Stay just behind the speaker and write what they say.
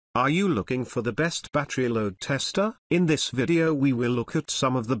Are you looking for the best battery load tester? In this video we will look at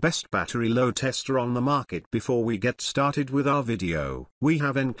some of the best battery load tester on the market. Before we get started with our video, we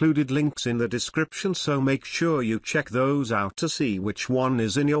have included links in the description, so make sure you check those out to see which one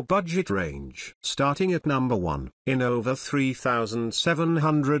is in your budget range. Starting at number 1, INNOVA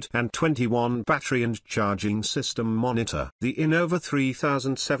 3721 Battery and Charging System Monitor. The INNOVA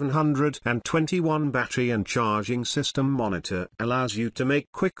 3721 Battery and Charging System Monitor allows you to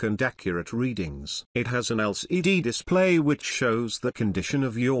make quick and accurate readings. It has an LCD display which shows the condition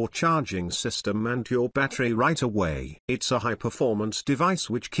of your charging system and your battery right away. It's a high-performance device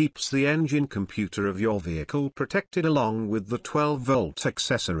which keeps the engine computer of your vehicle protected, along with the 12-volt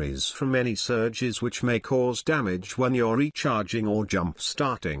accessories, from any surges which may cause damage when you're recharging or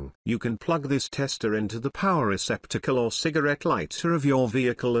jump-starting. You can plug this tester into the power receptacle or cigarette lighter of your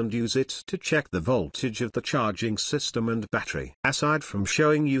vehicle and use it to check the voltage of the charging system and battery. Aside from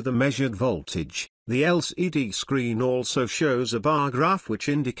showing you the measured voltage, the LCD screen also shows a bar graph which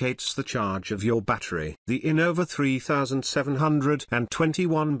indicates the charge of your battery. The INNOVA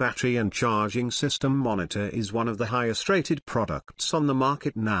 3721 Battery and Charging System Monitor is one of the highest rated products on the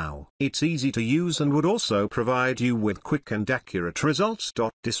market now. It's easy to use and would also provide you with quick and accurate results.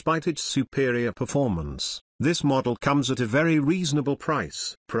 Despite its superior performance, this model comes at a very reasonable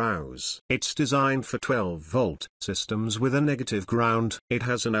price. Pros: it's designed for 12-volt systems with a negative ground. It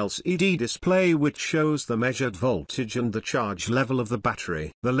has an LCD display which shows the measured voltage and the charge level of the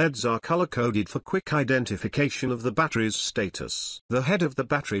battery. The LEDs are color-coded for quick identification of the battery's status. The head of the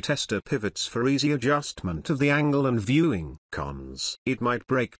battery tester pivots for easy adjustment of the angle and viewing. Cons: it might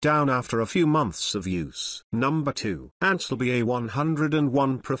break down after a few months of use. Number 2. ANCEL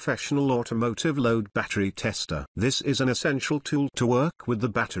BA101 Professional Automotive Load Battery Tester. This is an essential tool to work with the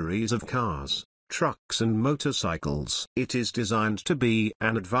batteries of cars, trucks and motorcycles. It is designed to be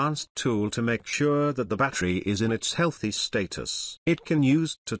an advanced tool to make sure that the battery is in its healthy status. It can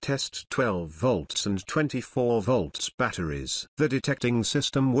use to test 12 volts and 24 volts batteries. The detecting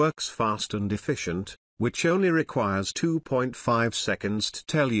system works fast and efficient, which only requires 2.5 seconds to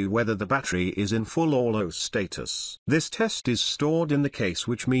tell you whether the battery is in full or low status. This test is stored in the case,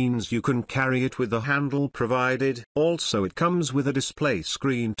 which means you can carry it with the handle provided. Also, it comes with a display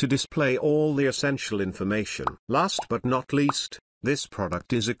screen to display all the essential information. Last but not least, this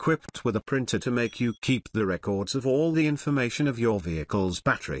product is equipped with a printer to make you keep the records of all the information of your vehicle's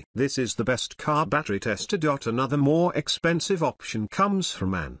battery. This is the best car battery tester. Another more expensive option comes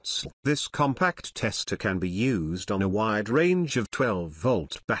from ANCEL. This compact tester can be used on a wide range of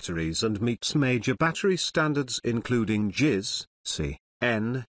 12-volt batteries and meets major battery standards including JIS, C,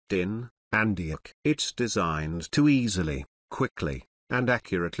 N, DIN, and EAC. It's designed to easily, quickly, and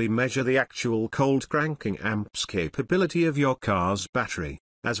accurately measure the actual cold cranking amps capability of your car's battery,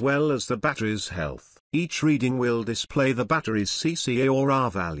 as well as the battery's health. Each reading will display the battery's CCA or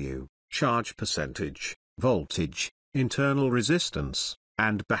R value, charge percentage, voltage, internal resistance,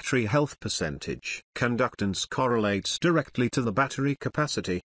 and battery health percentage. Conductance correlates directly to the battery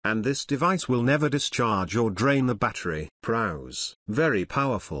capacity, and this device will never discharge or drain the battery. Pros: very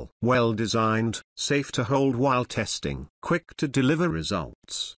powerful, well designed, safe to hold while testing, quick to deliver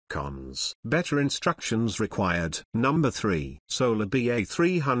results. Cons: better instructions required. Number 3. SOLAR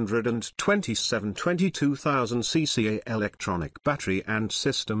BA327 22,000 CCA Electronic Battery and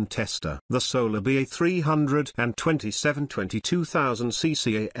System Tester. The SOLAR BA327 22,000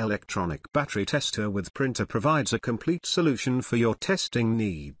 CCA Electronic Battery Tester with printer provides a complete solution for your testing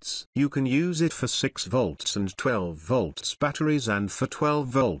needs. You can use it for 6 volts and 12 volts batteries and for 12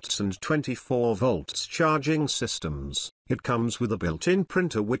 volts and 24 volts charging systems. It comes with a built-in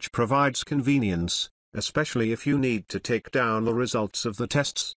printer which provides convenience, especially if you need to take down the results of the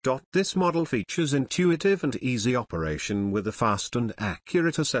tests. This model features intuitive and easy operation with a fast and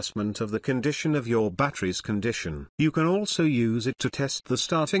accurate assessment of the condition of your battery's condition. You can also use it to test the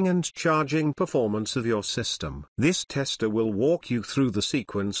starting and charging performance of your system. This tester will walk you through the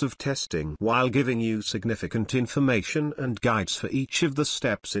sequence of testing while giving you significant information and guides for each of the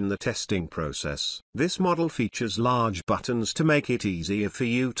steps in the testing process. This model features large buttons to make it easier for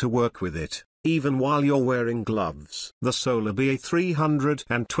you to work with it, even while you're wearing gloves. The SOLAR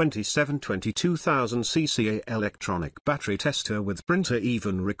BA327 22,000 CCA Electronic Battery Tester with printer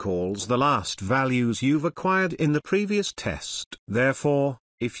even recalls the last values you've acquired in the previous test. Therefore,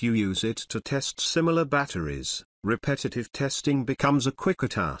 if you use it to test similar batteries, repetitive testing becomes a quicker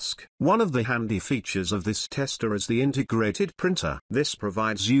task. One of the handy features of this tester is the integrated printer. This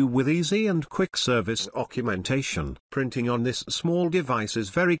provides you with easy and quick service documentation. Printing on this small device is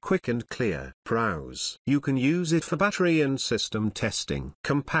very quick and clear. Pros: you can use it for battery and system testing.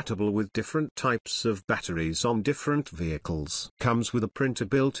 Compatible with different types of batteries on different vehicles. Comes with a printer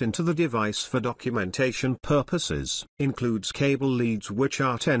built into the device for documentation purposes. Includes cable leads which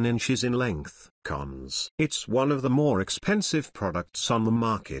are 10 inches in length. Cons: it's one of the more expensive products on the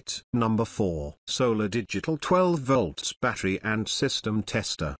market. Number 4. Solar Digital 12 volts battery and system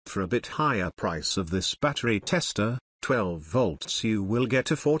tester. For a bit higher price of this battery tester, 12 volts, you will get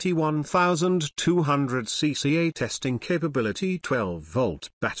a 41,200 cca testing capability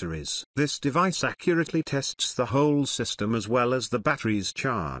 12-volt batteries. This device accurately tests the whole system as well as the battery's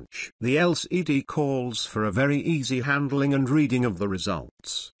charge. The LCD calls for a very easy handling and reading of the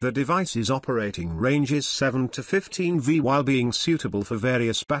results. The device's operating range is 7 to 15 V while being suitable for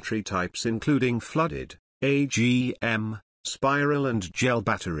various battery types including flooded, AGM, spiral and gel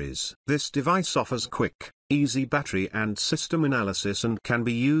batteries. This device offers quick, easy battery and system analysis and can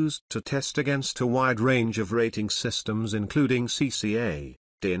be used to test against a wide range of rating systems including CCA,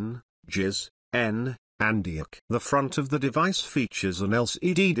 DIN, GIS, N, and DIAC. The front of the device features an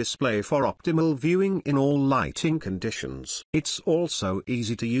LCD display for optimal viewing in all lighting conditions. It's also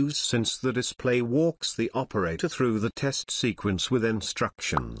easy to use since the display walks the operator through the test sequence with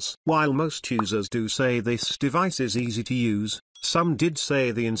instructions. While most users do say this device is easy to use, some did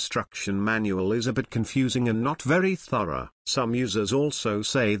say the instruction manual is a bit confusing and not very thorough. Some users also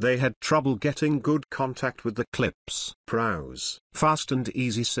say they had trouble getting good contact with the clips. Pros: fast and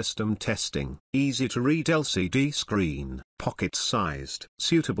easy system testing. Easy to read LCD screen. Pocket-sized.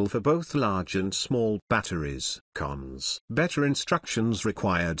 Suitable for both large and small batteries. Cons: better instructions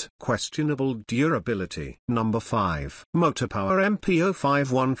required. Questionable durability. Number 5. MOTOPOWER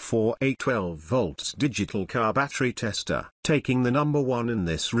MPO514A 12 volts digital car battery tester. Taking the number 1 in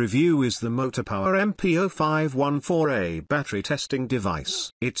this review is the MOTOPOWER MPO514A battery testing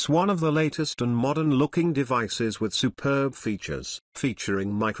device. It's one of the latest and modern looking devices with superb features.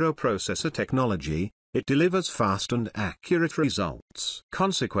 Featuring microprocessor technology, it delivers fast and accurate results.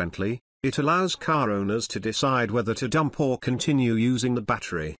 Consequently, it allows car owners to decide whether to dump or continue using the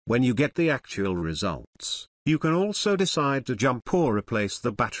battery. When you get the actual results, you can also decide to jump or replace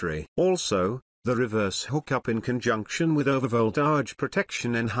the battery. Also, the reverse hookup in conjunction with overvoltage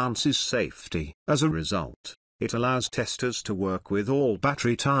protection enhances safety. As a result, it allows testers to work with all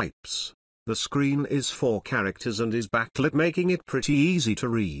battery types. The screen is 4 characters and is backlit, making it pretty easy to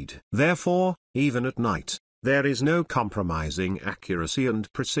read. Therefore, even at night, there is no compromising accuracy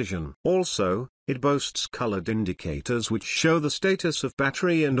and precision. Also, it boasts colored indicators which show the status of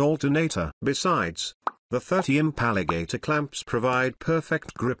battery and alternator. Besides, the 30-imp alligator clamps provide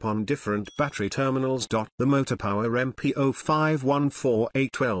perfect grip on different battery terminals. The MOTOPOWER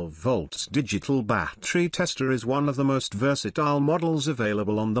MPO514A 12 volts digital battery tester is one of the most versatile models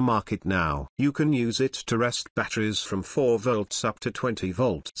available on the market now. You can use it to test batteries from 4 volts up to 20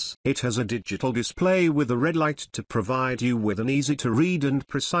 volts. It has a digital display with a red light to provide you with an easy-to-read and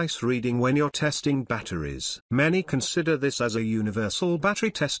precise reading when you're testing batteries. Many consider this as a universal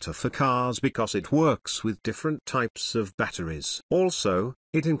battery tester for cars because it works with different types of batteries. Also,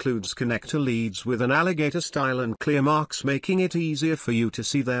 it includes connector leads with an alligator style and clear marks, making it easier for you to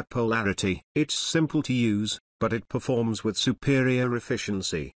see their polarity. It's simple to use, but it performs with superior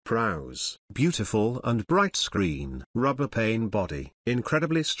efficiency. Pros: beautiful and bright screen. Rubber pane body.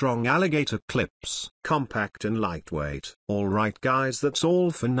 Incredibly strong alligator clips. Compact and lightweight. Alright guys, that's all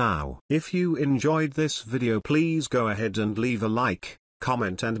for now. If you enjoyed this video, please go ahead and leave a like,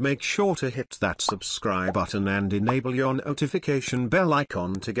 comment and make sure to hit that subscribe button and enable your notification bell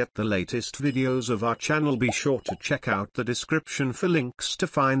icon to get the latest videos of our channel. Be sure to check out the description for links to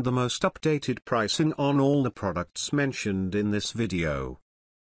find the most updated pricing on all the products mentioned in this video.